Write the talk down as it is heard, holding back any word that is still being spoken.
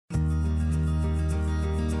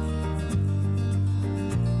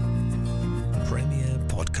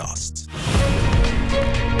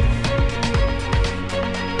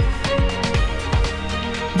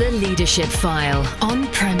Leadership File on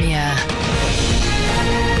Premier.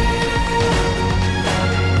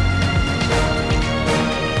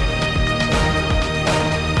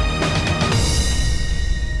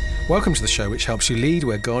 Welcome to the show which helps you lead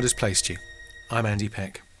where God has placed you. I'm Andy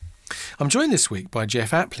Peck. I'm joined this week by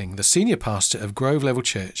Jeff Appling, the senior pastor of Grove Level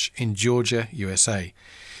Church in Georgia, USA.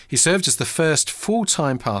 He served as the first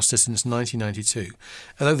full-time pastor since 1992,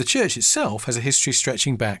 although the church itself has a history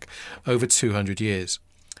stretching back over 200 years.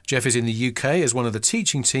 Jeff is in the UK as one of the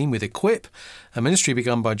teaching team with Equip, a ministry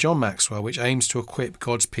begun by John Maxwell which aims to equip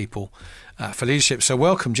God's people for leadership. So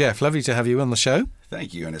welcome, Jeff. Lovely to have you on the show.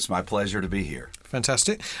 Thank you, and it's my pleasure to be here.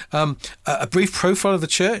 Fantastic. A brief profile of the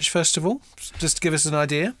church, first of all, just to give us an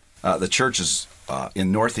idea. The church is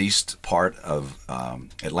in northeast part of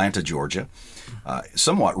Atlanta, Georgia,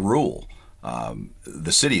 somewhat rural.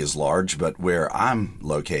 The city is large, but where I'm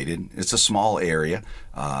located, it's a small area,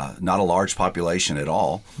 not a large population at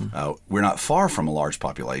all. We're not far from a large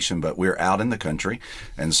population, but we're out in the country,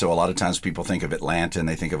 and so a lot of times people think of Atlanta and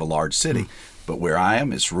they think of a large city. But where I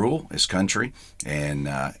am, it's rural, it's country, and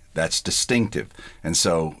that's distinctive. And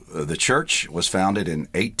so the church was founded in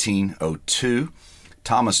 1802.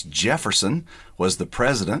 Thomas Jefferson was the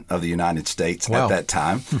president of the United States at that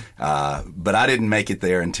time, but I didn't make it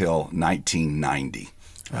there until 1990.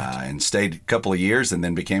 And stayed a couple of years and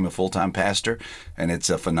then became a full-time pastor, and it's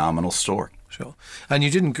a phenomenal story. Sure. And you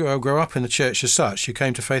didn't grow up in the church as such. You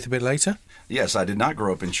came to faith a bit later? Yes, I did not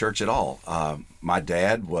grow up in church at all. My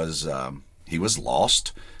dad was... He was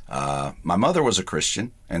lost. My mother was a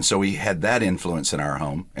Christian, and so we had that influence in our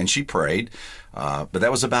home, and she prayed, but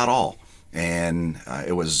that was about all. And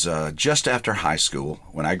it was just after high school,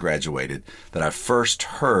 when I graduated, that I first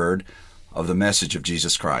heard of the message of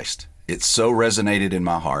Jesus Christ. It so resonated in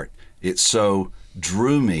my heart. It so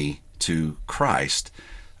drew me to Christ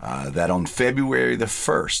that on February the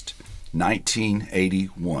 1st,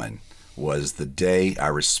 1981, was the day I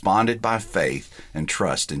responded by faith and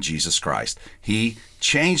trust in Jesus Christ. He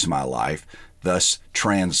changed my life, thus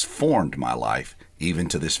transformed my life, even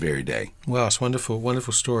to this very day. Well, it's wonderful,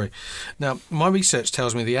 wonderful story. Now, my research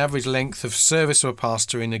tells me the average length of service of a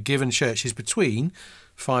pastor in a given church is between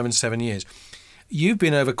 5 and 7 years. You've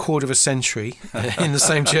been over a quarter of a century in the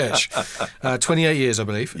same church, 28 years, I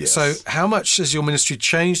believe. Yes. So how much has your ministry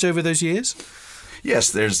changed over those years?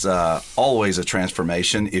 Yes, there's always a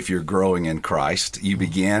transformation if you're growing in Christ. You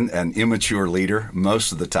begin an immature leader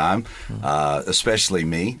most of the time, especially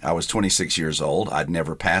me. I was 26 years old. I'd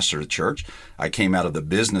never pastored a church. I came out of the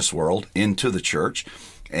business world into the church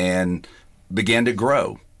and began to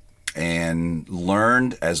grow and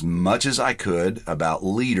learned as much as I could about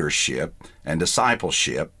leadership and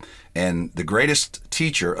discipleship. And the greatest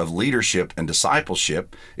teacher of leadership and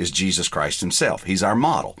discipleship is Jesus Christ himself. He's our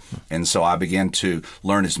model. And so I began to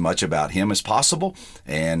learn as much about him as possible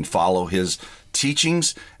and follow his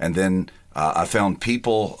teachings. And then I found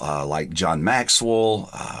people like John Maxwell,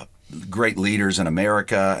 great leaders in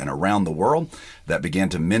America and around the world that began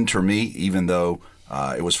to mentor me, even though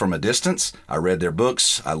it was from a distance. I read their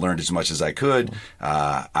books. I learned as much as I could.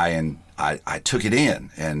 I took it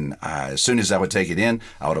in, and as soon as I would take it in,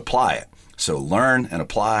 I would apply it. So learn and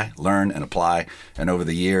apply, and over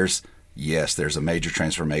the years, yes, there's a major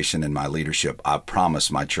transformation in my leadership. I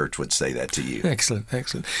promise my church would say that to you. Excellent,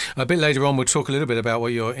 excellent. A bit later on, we'll talk a little bit about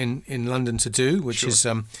what you're in London to do, which is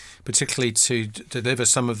particularly to deliver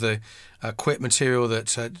some of the Equip material that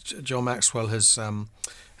John Maxwell has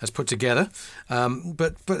put together.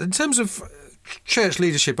 But in terms of church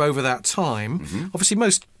leadership over that time, obviously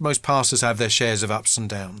most pastors have their shares of ups and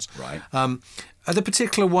downs. Right. Are there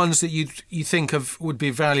particular ones that you think of would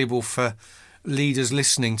be valuable for leaders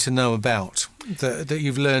listening to know about that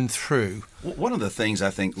you've learned through? One of the things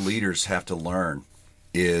I think leaders have to learn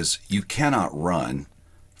is you cannot run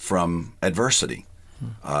from adversity.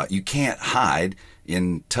 You can't hide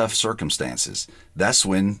in tough circumstances. That's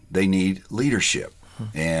when they need leadership.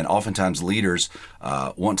 And oftentimes leaders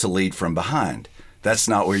want to lead from behind. That's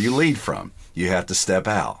not where you lead from. You have to step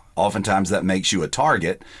out. Oftentimes that makes you a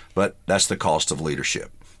target, but that's the cost of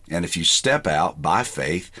leadership. And if you step out by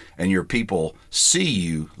faith and your people see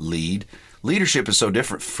you lead, leadership is so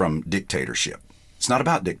different from dictatorship. It's not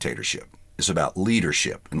about dictatorship. It's about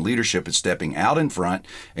leadership. And leadership is stepping out in front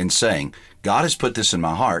and saying, God has put this in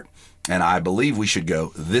my heart, and I believe we should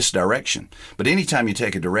go this direction. But anytime you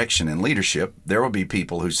take a direction in leadership, there will be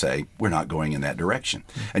people who say, we're not going in that direction.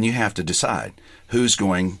 And you have to decide who's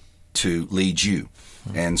going to lead you.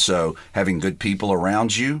 And so having good people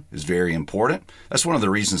around you is very important. That's one of the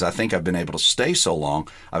reasons I think I've been able to stay so long.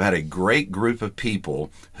 I've had a great group of people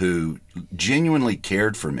who genuinely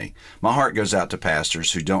cared for me. My heart goes out to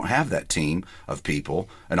pastors who don't have that team of people.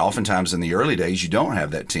 And oftentimes in the early days, you don't have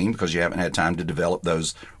that team because you haven't had time to develop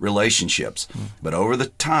those relationships. But over the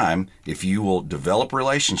time, if you will develop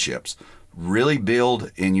relationships, really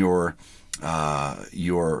build in your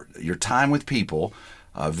time with people,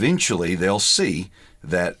 eventually they'll see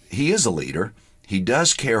that he is a leader. He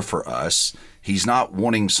does care for us. He's not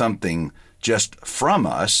wanting something just from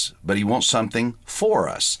us, but he wants something for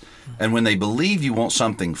us. And when they believe you want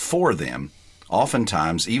something for them,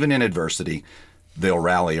 oftentimes, even in adversity, they'll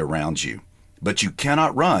rally around you. But you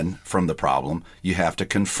cannot run from the problem. You have to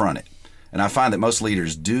confront it. And I find that most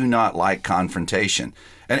leaders do not like confrontation.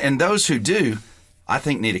 And those who do, I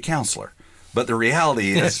think, need a counselor. But the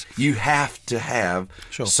reality is you have to have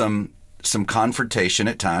some confrontation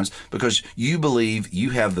at times because you believe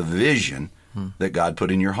you have the vision that God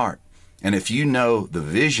put in your heart. And if you know the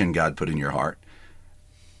vision God put in your heart,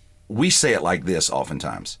 we say it like this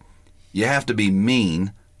oftentimes. You have to be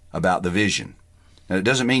mean about the vision. And it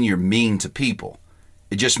doesn't mean you're mean to people.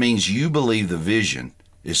 It just means you believe the vision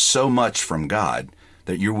is so much from God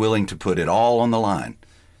that you're willing to put it all on the line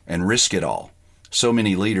and risk it all. So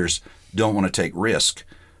many leaders don't want to take risk.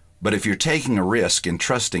 But if you're taking a risk and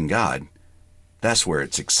trusting God, that's where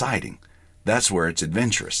it's exciting. That's where it's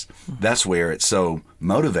adventurous. That's where it's so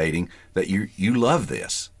motivating that you love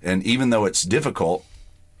this. And even though it's difficult,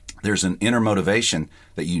 there's an inner motivation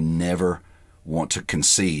that you never want to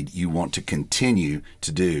concede. You want to continue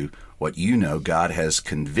to do what you know God has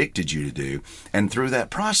convicted you to do. And through that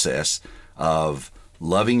process of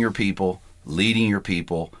loving your people, leading your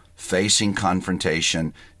people, facing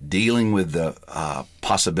confrontation, dealing with the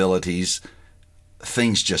possibilities,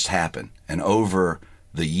 things just happen. And over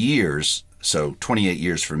the years, so 28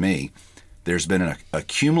 years for me, there's been a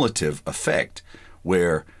cumulative effect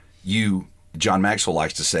where John Maxwell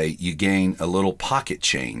likes to say, you gain a little pocket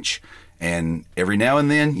change. And every now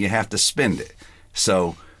and then you have to spend it.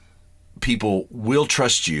 So people will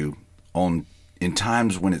trust you in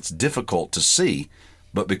times when it's difficult to see,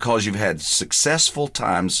 but because you've had successful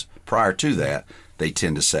times prior to that, they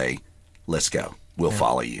tend to say, let's go. We'll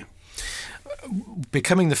follow you.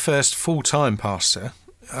 Becoming the first full-time pastor,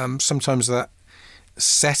 sometimes that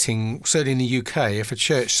setting, certainly in the UK, if a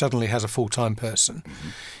church suddenly has a full-time person,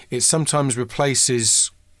 it sometimes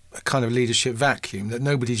replaces a kind of leadership vacuum that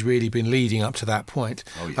nobody's really been leading up to that point.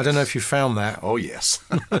 Oh, yes. I don't know if you found that. Oh, yes.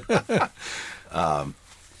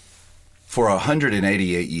 For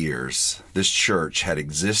 188 years, this church had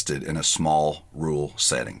existed in a small rural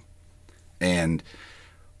setting. And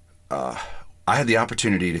I had the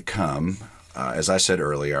opportunity to come, as I said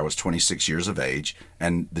earlier, I was 26 years of age,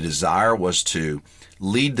 and the desire was to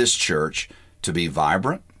lead this church to be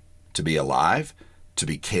vibrant, to be alive, to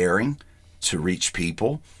be caring, to reach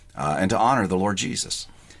people, and to honor the Lord Jesus.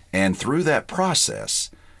 And through that process,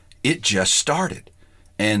 it just started.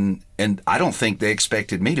 And I don't think they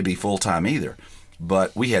expected me to be full-time either.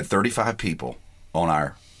 But we had 35 people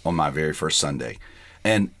on my very first Sunday.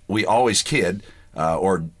 And we always kid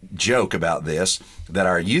or joke about this, that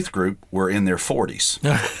our youth group were in their 40s.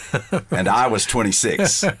 And I was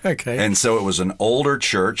 26. Okay. And so it was an older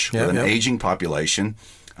church with an aging population.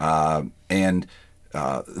 And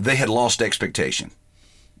they had lost expectation.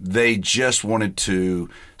 They just wanted to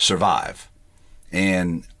survive.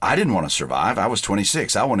 And I didn't want to survive. I was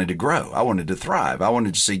 26. I wanted to grow. I wanted to thrive. I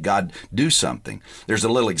wanted to see God do something. There's a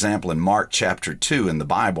little example in Mark chapter 2 in the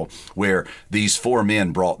Bible where these 4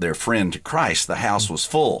 men brought their friend to Christ. The house was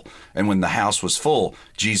full. And when the house was full,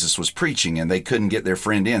 Jesus was preaching and they couldn't get their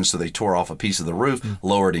friend in, so they tore off a piece of the roof,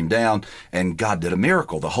 lowered him down, and God did a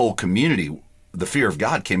miracle. The whole community, the fear of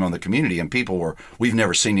God came on the community, and people were, we've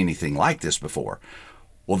never seen anything like this before.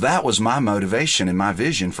 Well, that was my motivation and my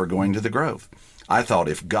vision for going to the Grove. I thought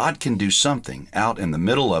if God can do something out in the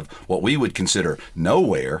middle of what we would consider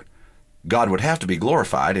nowhere, God would have to be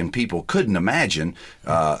glorified, and people couldn't imagine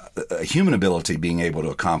a human ability being able to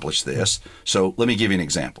accomplish this. So let me give you an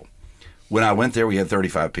example. When I went there, we had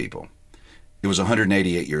 35 people. It was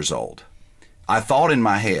 188 years old. I thought in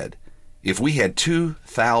my head, if we had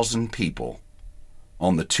 2,000 people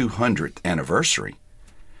on the 200th anniversary,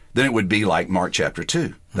 then it would be like Mark chapter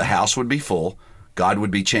 2. The house would be full. God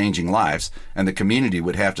would be changing lives, and the community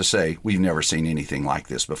would have to say, we've never seen anything like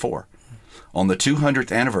this before. On the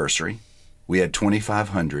 200th anniversary, we had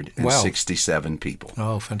 2,567 people.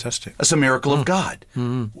 Oh, fantastic. That's a miracle of God.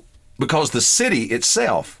 Because the city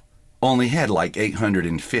itself only had like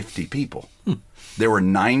 850 people. There were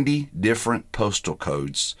 90 different postal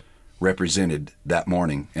codes represented that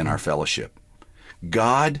morning in our fellowship.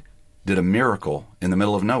 God did a miracle in the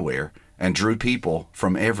middle of nowhere and drew people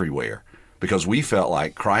from everywhere because we felt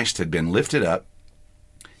like Christ had been lifted up.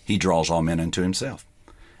 He draws all men unto himself.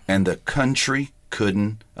 And the country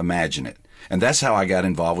couldn't imagine it. And that's how I got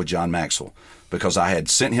involved with John Maxwell, because I had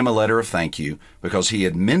sent him a letter of thank you because he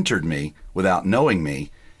had mentored me without knowing me.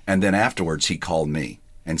 And then afterwards he called me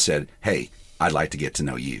and said, "Hey, I'd like to get to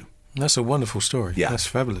know you." That's a wonderful story. Yeah. That's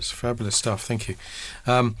fabulous stuff. Thank you.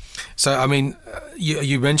 So, I mean,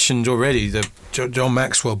 you mentioned already the John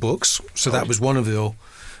Maxwell books. So that was one of your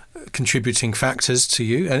contributing factors to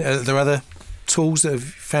you. And are there other tools that have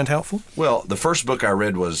found helpful? Well, the first book I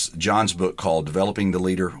read was John's book called Developing the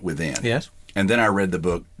Leader Within. Yes. And then I read the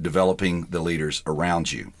book Developing the Leaders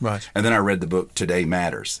Around You. Right. And then I read the book Today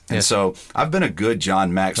Matters. And Yes. so I've been a good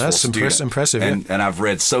John Maxwell student. That's impressive. And I've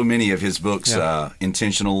read so many of his books,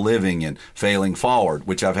 Intentional Living and Failing Forward,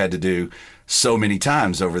 which I've had to do so many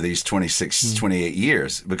times over these 26, 28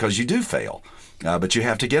 years, because you do fail, but you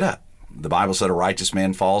have to get up. The Bible said a righteous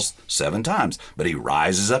man falls 7 times, but he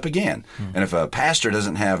rises up again. And if a pastor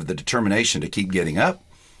doesn't have the determination to keep getting up,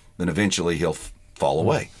 then eventually he'll fall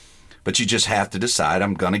away. But you just have to decide,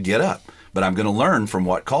 I'm going to get up, but I'm going to learn from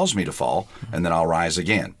what caused me to fall, and then I'll rise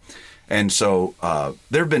again. And so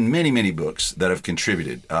there have been many, many books that have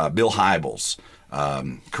contributed. Bill Hybels,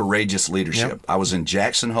 Courageous Leadership. Yep. I was in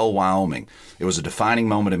Jackson Hole, Wyoming. It was a defining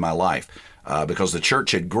moment in my life because the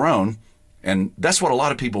church had grown. And that's what a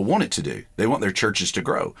lot of people want it to do. They want their churches to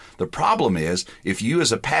grow. The problem is, if you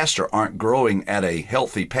as a pastor aren't growing at a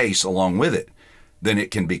healthy pace along with it, then it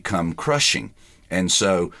can become crushing. And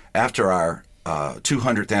so after our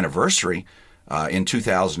 200th anniversary in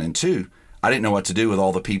 2002, I didn't know what to do with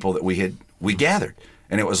all the people that we gathered.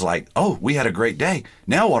 And it was like, oh, we had a great day.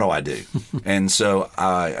 Now what do I do? And so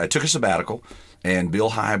I took a sabbatical, and Bill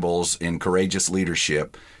Hybels in Courageous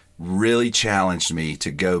Leadership really challenged me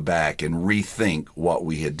to go back and rethink what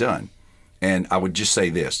we had done. And I would just say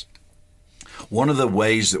this. One of the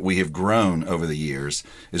ways that we have grown over the years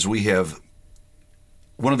is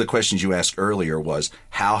one of the questions you asked earlier was,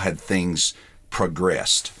 how had things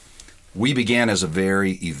progressed? We began as a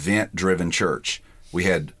very event-driven church. We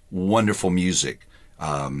had wonderful music.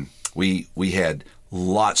 We had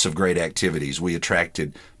lots of great activities. We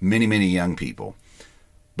attracted many, many young people.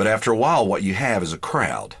 But after a while, what you have is a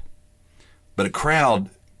crowd. But a crowd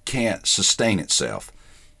can't sustain itself.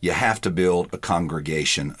 You have to build a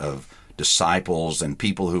congregation of disciples and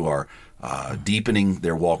people who are deepening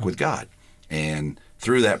their walk with God. And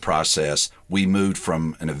through that process, we moved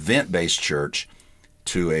from an event-based church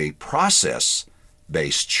to a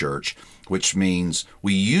process-based church, which means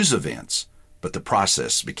we use events, but the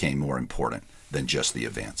process became more important than just the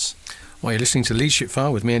events. Well, you're listening to Leadership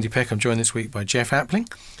File with me, Andy Peck. I'm joined this week by Jeff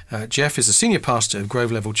Appling. Jeff is the senior pastor of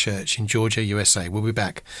Grove Level Church in Georgia, USA. We'll be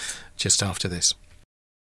back just after this.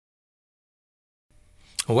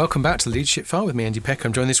 Well, welcome back to the Leadership File with me, Andy Peck.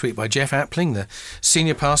 I'm joined this week by Jeff Appling, the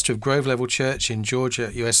senior pastor of Grove Level Church in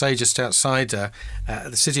Georgia, USA, just outside the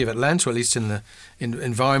city of Atlanta, or at least in the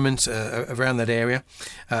environment around that area.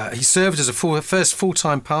 He served as a first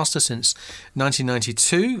full-time pastor since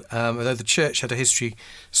 1992, although the church had a history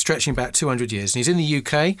stretching back 200 years. And he's in the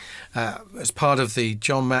UK as part of the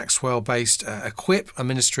John Maxwell-based Equip, a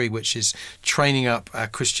ministry which is training up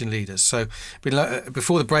Christian leaders. So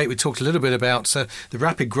before the break, we talked a little bit about the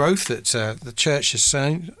rapid growth that the church has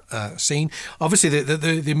seen. Obviously,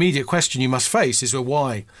 the immediate question you must face is, well,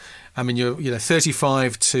 why? I mean, you're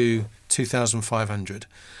 35 to 2,500.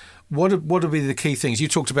 What would be the key things? You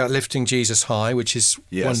talked about lifting Jesus high, which is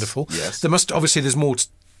wonderful. Yes. There's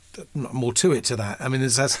more to it to that. I mean,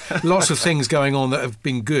 there's lots of things going on that have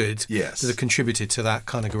been good that have contributed to that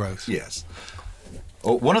kind of growth. Yes.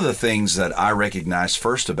 Well, one of the things that I recognized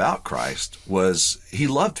first about Christ was he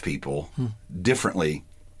loved people differently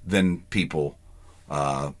than people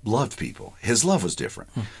loved people. His love was different.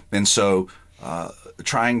 And so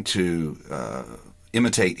trying to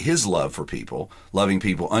imitate his love for people, loving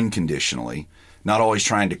people unconditionally, not always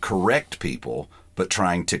trying to correct people, but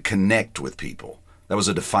trying to connect with people. That was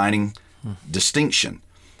a defining distinction,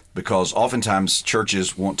 because oftentimes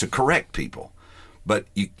churches want to correct people. But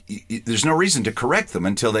there's no reason to correct them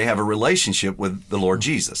until they have a relationship with the Lord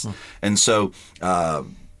Jesus. And so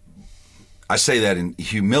I say that in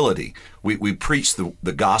humility. We preach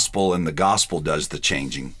the gospel, and the gospel does the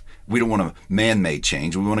changing. We don't want a man-made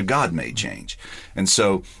change. We want a God-made change. And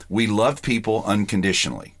so we love people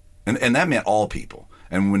unconditionally. And that meant all people.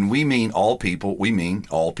 And when we mean all people, we mean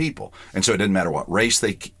all people. And so it doesn't matter what race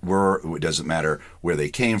they were. It doesn't matter where they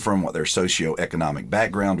came from, what their socioeconomic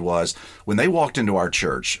background was. When they walked into our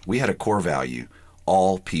church, we had a core value.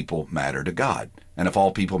 All people matter to God. And if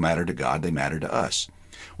all people matter to God, they matter to us.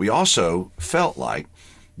 We also felt like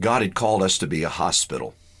God had called us to be a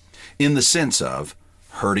hospital in the sense of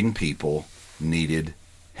hurting people needed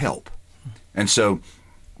help. And so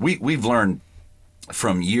we've learned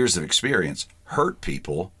from years of experience, hurt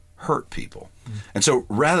people hurt people. And so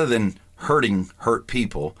rather than hurt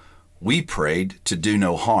people, we prayed to do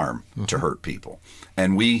no harm to hurt people.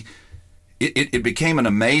 And it became an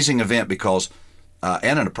amazing event because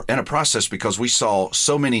and a process because we saw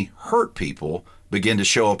so many hurt people begin to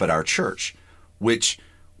show up at our church, which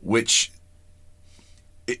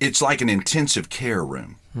it's like an intensive care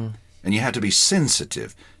room. And you have to be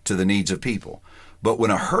sensitive to the needs of people. But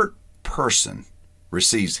when a hurt person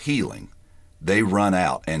receives healing, they run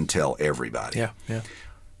out and tell everybody. Yeah.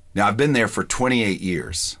 Now, I've been there for 28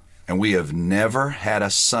 years, and we have never had a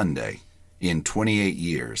Sunday in 28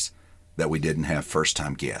 years that we didn't have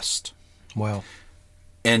first-time guests. Wow.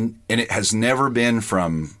 And it has never been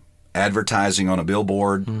from advertising on a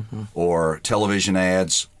billboard or television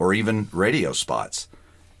ads or even radio spots.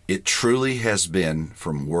 It truly has been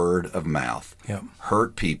from word of mouth. Yep.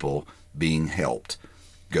 Hurt people being helped.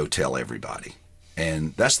 Go tell everybody.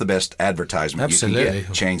 And that's the best advertisement Absolutely. You can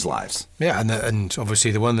get. Change lives. Yeah, and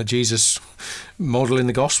obviously the one that Jesus modeled in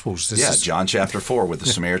the Gospels. John chapter 4 with the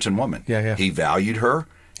Samaritan woman. Yeah. He valued her.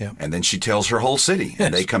 Yeah. And then she tells her whole city,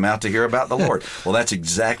 and they come out to hear about the Lord. Well, that's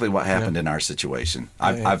exactly what happened in our situation.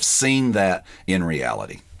 I've seen that in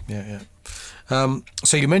reality. Yeah.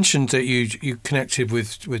 So you mentioned that you connected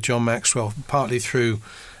with John Maxwell partly through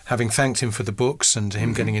having thanked him for the books and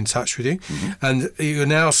him getting in touch with you, and you're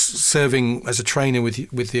now serving as a trainer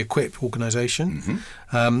with the Equip organisation.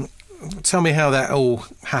 Tell me how that all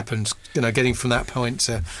happened. Getting from that point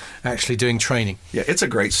to actually doing training. Yeah, it's a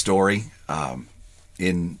great story.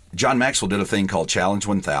 John Maxwell did a thing called Challenge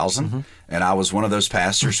 1000, and I was one of those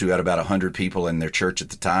pastors who had about 100 people in their church at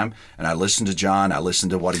the time, and I listened to John, I listened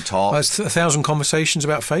to what he taught. It's 1,000 Conversations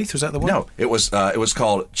About Faith, was that the one? No, it was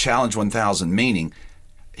called Challenge 1000, meaning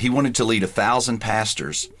he wanted to lead 1,000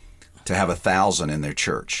 pastors to have 1,000 in their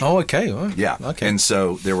church. Oh, okay. Well, yeah. Okay. And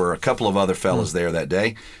so there were a couple of other fellas there that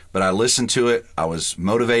day, but I listened to it. I was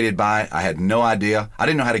motivated by it. I had no idea. I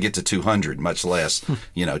didn't know how to get to 200, much less,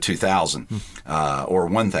 2,000 or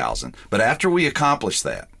 1,000. But after we accomplished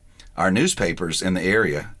that, our newspapers in the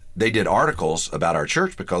area, they did articles about our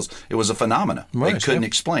church because it was a phenomena. Right, they couldn't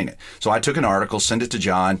explain it. So I took an article, sent it to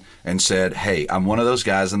John, and said, hey, I'm one of those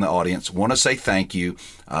guys in the audience. Want to say thank you.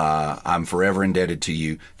 I'm forever indebted to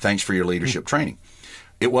you. Thanks for your leadership training.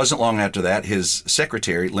 It wasn't long after that, his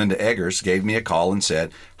secretary, Linda Eggers, gave me a call and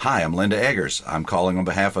said, hi, I'm Linda Eggers. I'm calling on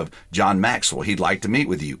behalf of John Maxwell. He'd like to meet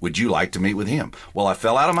with you. Would you like to meet with him? Well, I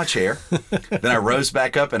fell out of my chair. Then I rose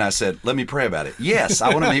back up and I said, let me pray about it. Yes,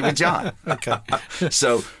 I want to meet with John. Okay.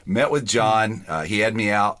 So met with John. He had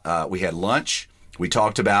me out. We had lunch. We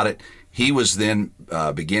talked about it. He was then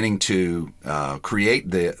beginning to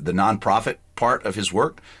create the nonprofit part of his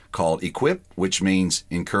work called Equip, which means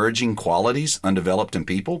encouraging qualities undeveloped in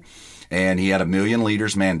people. And he had a Million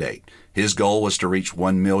Leaders mandate. His goal was to reach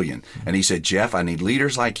 1 million. And he said, Jeff, I need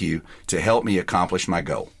leaders like you to help me accomplish my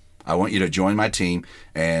goal. I want you to join my team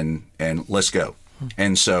and let's go.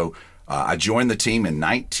 And so I joined the team in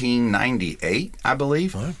 1998, I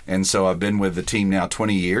believe. Right. And so I've been with the team now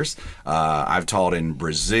 20 years. I've taught in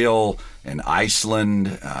Brazil and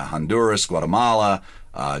Iceland, Honduras, Guatemala,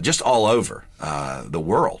 just all over the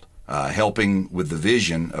world, helping with the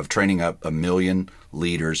vision of training up 1 million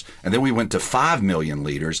leaders. And then we went to 5 million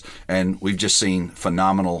leaders, and we've just seen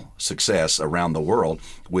phenomenal success around the world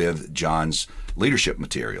with John's leadership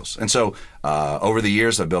materials. And so over the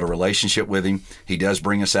years, I've built a relationship with him. He does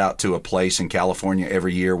bring us out to a place in California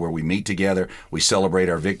every year where we meet together. We celebrate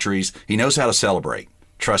our victories. He knows how to celebrate.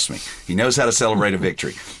 Trust me, he knows how to celebrate a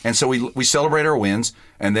victory. And so we celebrate our wins,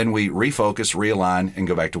 and then we refocus, realign, and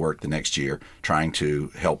go back to work the next year, trying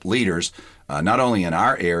to help leaders, not only in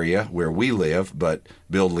our area where we live, but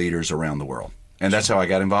build leaders around the world. And that's how I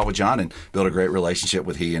got involved with John and built a great relationship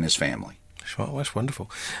with he and his family. Well, that's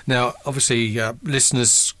wonderful. Now, obviously,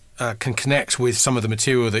 listeners can connect with some of the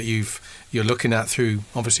material that you're looking at through,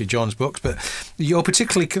 obviously, John's books, but you're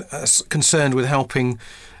particularly concerned with helping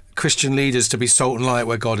Christian leaders to be salt and light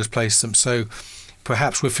where God has placed them. So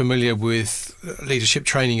perhaps we're familiar with leadership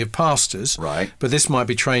training of pastors, right? But this might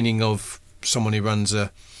be training of someone who runs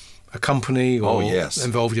a a company or yes.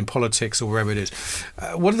 involved in politics or wherever it is.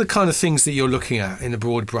 What are the kind of things that you're looking at in the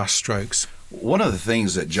broad brush strokes? One of the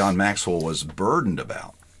things that John Maxwell was burdened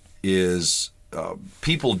about is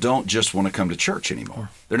people don't just want to come to church anymore.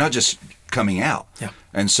 They're not just coming out. Yeah.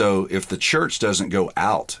 And so if the church doesn't go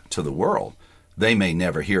out to the world, they may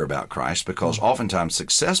never hear about Christ, because oftentimes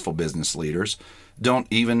successful business leaders don't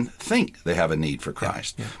even think they have a need for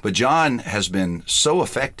Christ. Yeah. But John has been so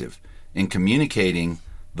effective in communicating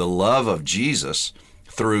the love of Jesus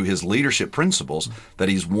through his leadership principles that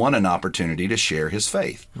he's won an opportunity to share his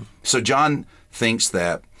faith. So John thinks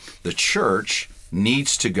that the church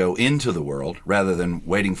needs to go into the world rather than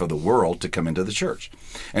waiting for the world to come into the church.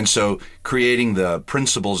 And so creating the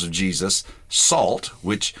principles of Jesus, salt,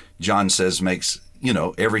 which John says makes,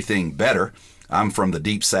 everything better. I'm from the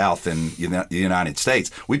deep south in the United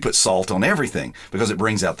States. We put salt on everything because it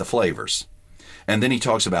brings out the flavors. And then he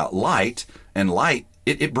talks about light, and light,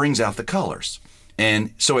 it brings out the colors.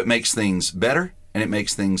 And so it makes things better and it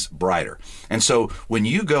makes things brighter. And so when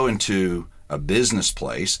you go into a business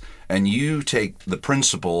place and you take the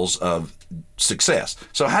principles of success.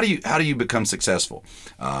 So how do you become successful?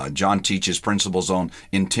 John teaches principles on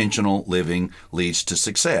intentional living leads to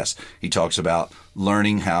success. He talks about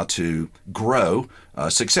learning how to grow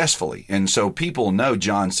successfully. And so people know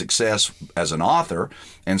John's success as an author,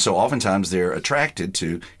 and so oftentimes they're attracted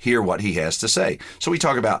to hear what he has to say. So we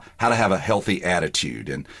talk about how to have a healthy attitude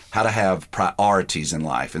and how to have priorities in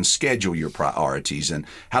life and schedule your priorities and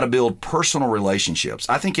how to build personal relationships.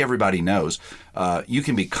 I think everybody knows you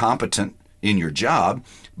can be competent in your job,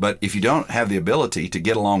 but if you don't have the ability to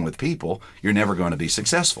get along with people, you're never going to be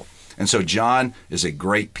successful. And so John is a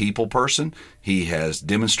great people person. He has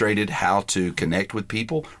demonstrated how to connect with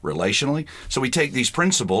people relationally. So we take these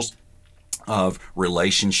principles of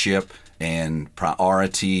relationship and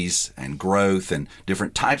priorities and growth and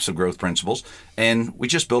different types of growth principles, and we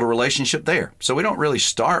just build a relationship there. So we don't really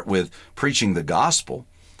start with preaching the gospel.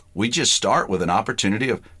 We just start with an opportunity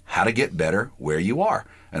of how to get better where you are.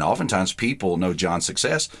 And oftentimes people know John's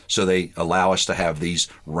success, so they allow us to have these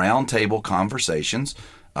roundtable conversations,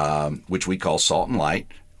 which we call Salt and Light,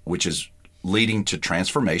 which is leading to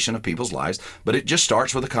transformation of people's lives. But it just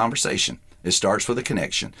starts with a conversation. It starts with a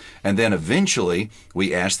connection. And then eventually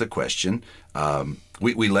we ask the question,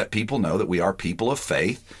 we let people know that we are people of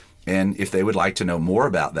faith. And if they would like to know more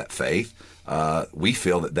about that faith, we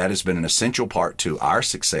feel that has been an essential part to our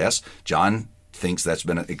success. John thinks that's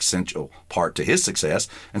been an essential part to his success.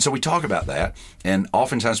 And so we talk about that. And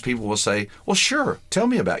oftentimes people will say, well, sure, tell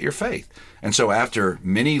me about your faith. And so after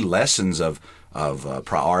many lessons of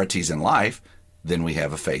priorities in life, then we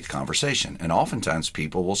have a faith conversation. And oftentimes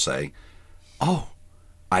people will say, oh,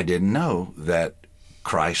 I didn't know that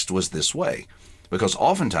Christ was this way. Because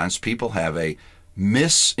oftentimes people have a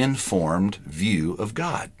misinformed view of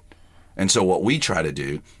God. And so what we try to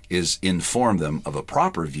do is inform them of a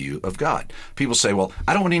proper view of God. People say, well,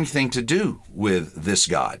 I don't want anything to do with this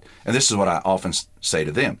God. And this is what I often say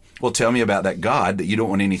to them. Well, tell me about that God that you don't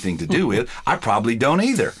want anything to do with. I probably don't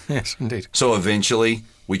either. Yes, indeed. So eventually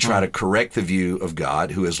we try to correct the view of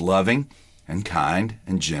God, who is loving and kind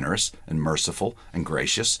and generous and merciful and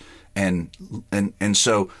gracious. And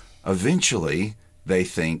so eventually they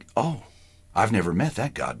think, oh, I've never met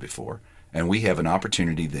that God before. And we have an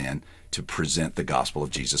opportunity then to present the gospel of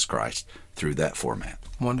Jesus Christ through that format.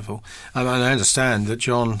 Wonderful. And I understand that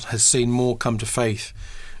John has seen more come to faith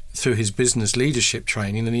through his business leadership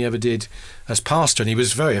training than he ever did as pastor. And he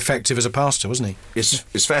was very effective as a pastor, wasn't he?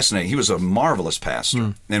 It's fascinating. He was a marvelous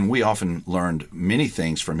pastor. And we often learned many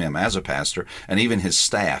things from him as a pastor, and even his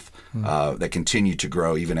staff that continued to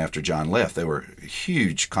grow even after John left. They were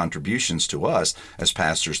huge contributions to us as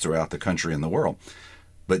pastors throughout the country and the world.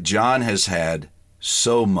 But John has had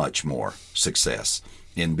so much more success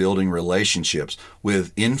in building relationships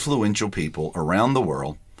with influential people around the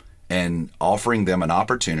world and offering them an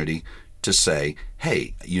opportunity to say,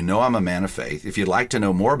 hey, I'm a man of faith. If you'd like to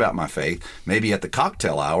know more about my faith, maybe at the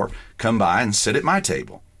cocktail hour, come by and sit at my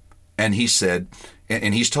table. And he said,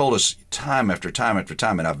 and he's told us time after time after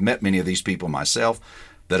time, and I've met many of these people myself,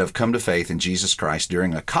 that have come to faith in Jesus Christ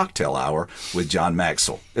during a cocktail hour with John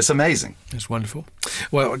Maxwell. It's amazing. It's wonderful.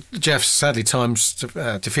 Well, Jeff, sadly time's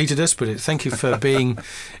defeated us, but thank you for being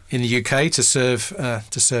in the UK to serve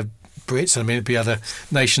Brits. I mean, it'd be other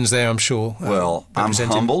nations there, I'm sure. Well, I'm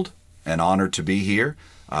humbled and honored to be here.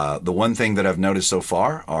 The one thing that I've noticed so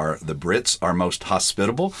far are the Brits are most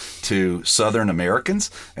hospitable to Southern Americans,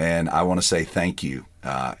 and I want to say thank you.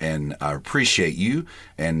 And I appreciate you,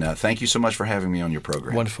 and thank you so much for having me on your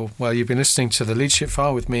program. Wonderful. Well, you've been listening to The Leadership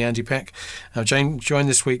File with me, Andy Peck. Joined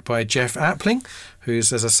this week by Jeff Appling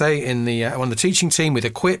who's, as I say, on the teaching team with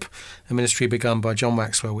Equip, a ministry begun by John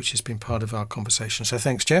Maxwell, which has been part of our conversation. So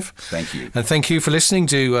thanks, Jeff. Thank you. And thank you for listening.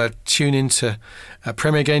 Do tune in to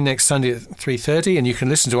Premier again next Sunday at 3:30, and you can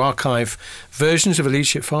listen to archive versions of a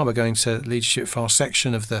Leadership File by going to the Leadership File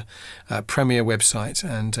section of the Premier website,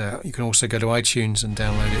 and you can also go to iTunes and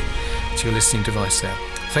download it to your listening device there.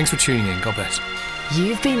 Thanks for tuning in. God bless.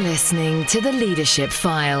 You've been listening to The Leadership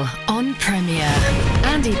File on Premier.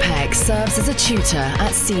 Andy Peck serves as a tutor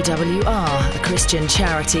at CWR, a Christian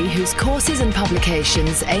charity whose courses and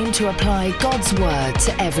publications aim to apply God's Word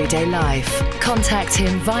to everyday life. Contact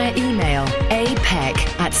him via email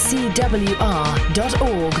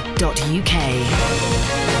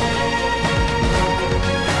apeck@cwr.org.uk.